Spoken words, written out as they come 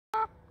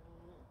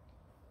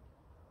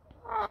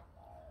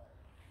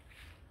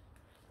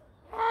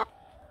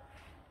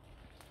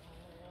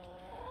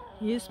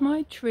Here's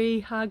my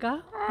tree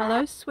hugger.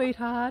 Hello,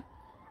 sweetheart.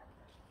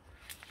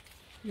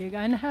 You're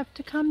going to have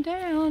to come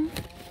down.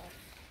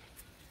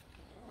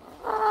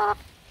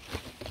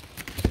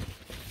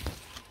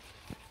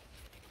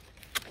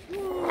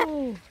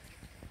 Whoa.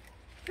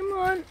 Come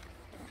on.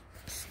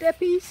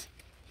 Steppies.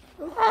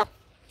 Oh.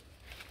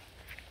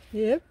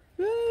 Yep.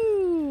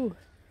 Woo.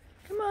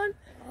 Come on.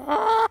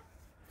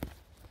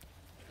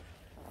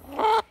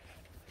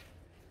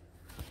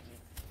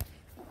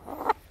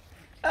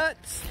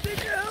 That's the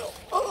girl.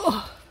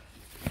 Oh.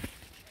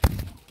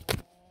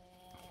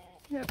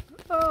 Yep.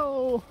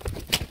 Oh.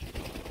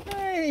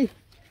 Hey.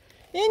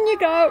 In you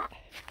go.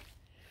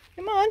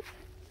 Come on.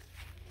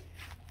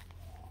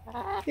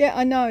 Yeah,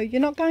 I know. You're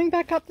not going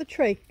back up the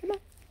tree. Come on.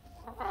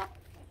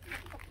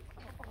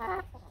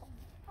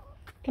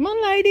 Come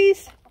on,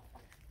 ladies.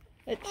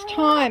 It's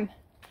time.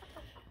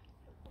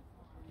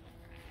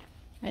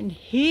 And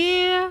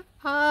here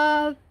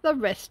are the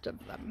rest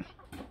of them.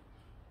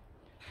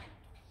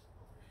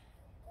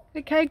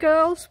 Okay,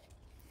 girls.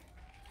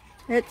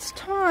 It's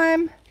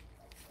time.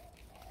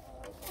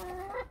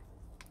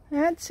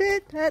 That's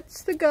it.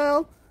 That's the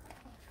girl.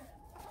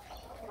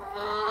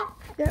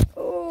 Yep.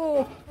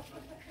 Oh.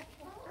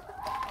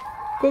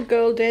 Good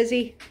girl,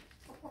 Desi.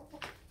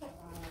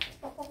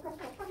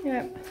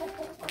 Yep.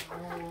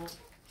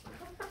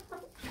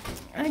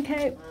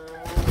 Okay.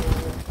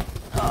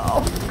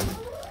 Oh.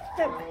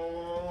 Yep.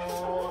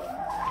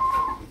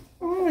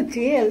 Oh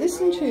dear,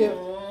 listen to you.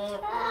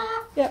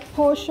 Yep,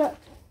 Portia.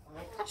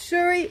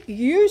 Shuri,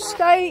 you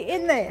stay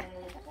in there.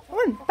 Come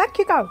on, back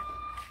you go.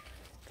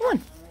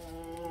 Come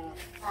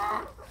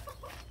on.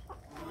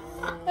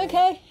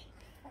 Okay.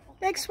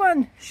 Next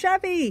one,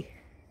 Shabby.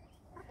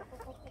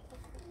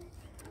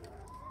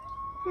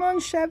 Come on,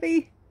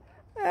 Shabby.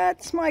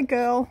 That's my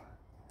girl.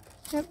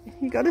 Yep,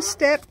 you got to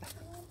step.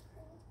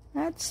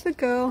 That's the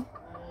girl.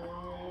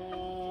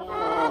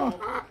 Oh,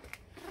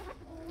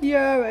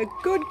 you're a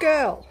good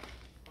girl.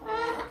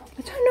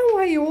 I don't know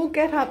why you all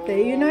get up there.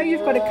 You know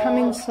you've got to come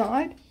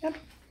inside. Yep.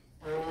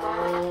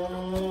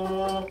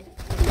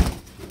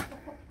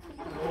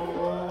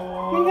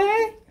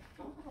 Okay.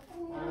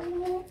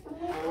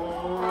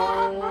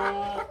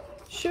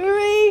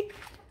 Shuri,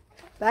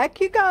 back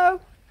you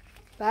go.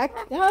 Back.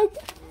 No.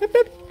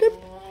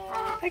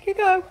 Back you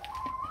go.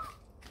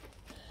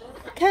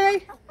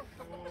 Okay.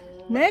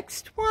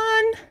 Next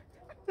one.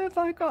 Who have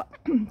I got?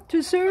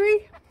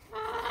 Tazuri.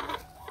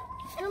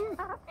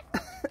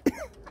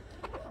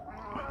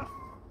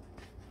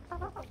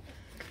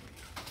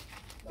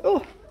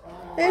 Oh,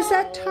 there's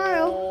that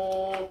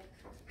tail.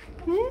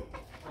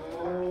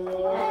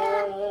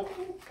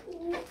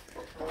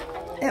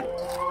 Yep.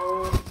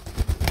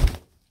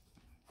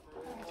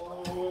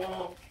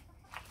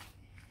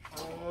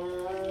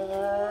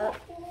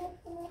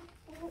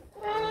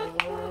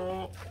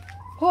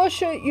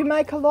 Portia, you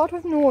make a lot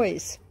of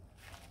noise.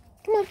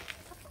 Come on.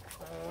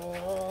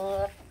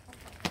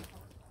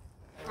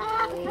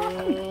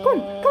 Go on,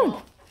 go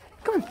on,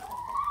 go on.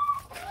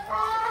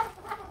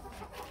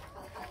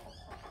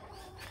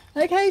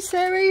 Okay,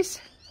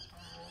 Ceres.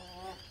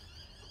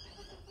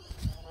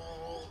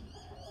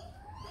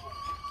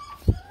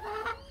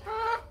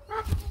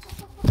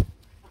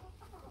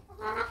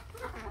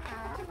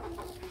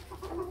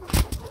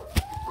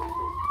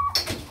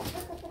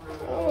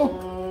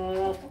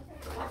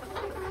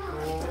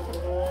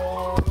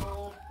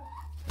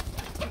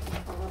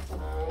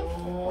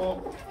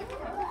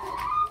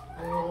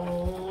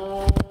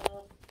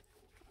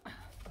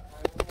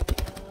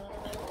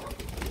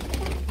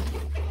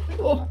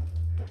 Oh.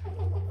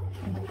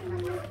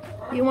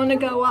 You want to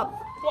go up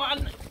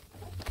one?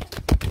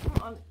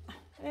 Come on.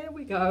 There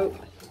we go.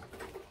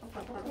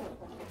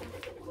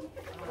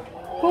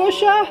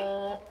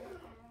 Portia.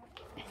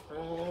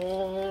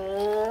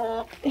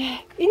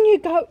 In you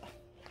go.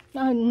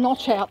 No,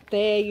 not out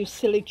there, you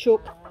silly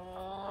chook.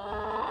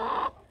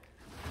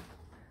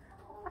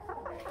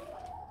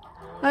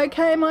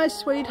 Okay, my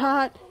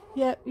sweetheart.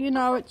 Yep, you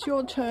know it's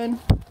your turn.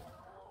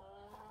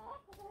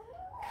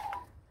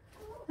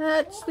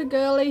 That's the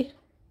girly.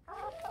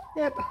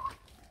 Yep.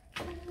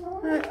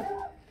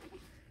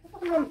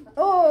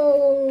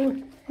 Oh,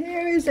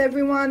 here is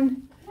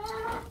everyone.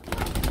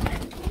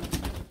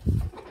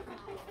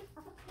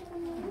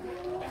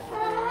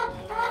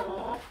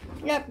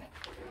 Yep.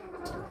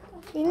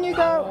 In you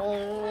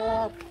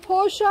go.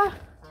 Portia.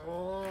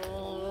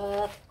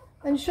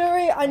 And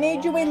Shuri, I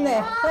need you in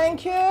there.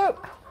 Thank you.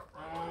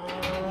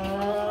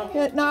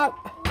 Yeah, no.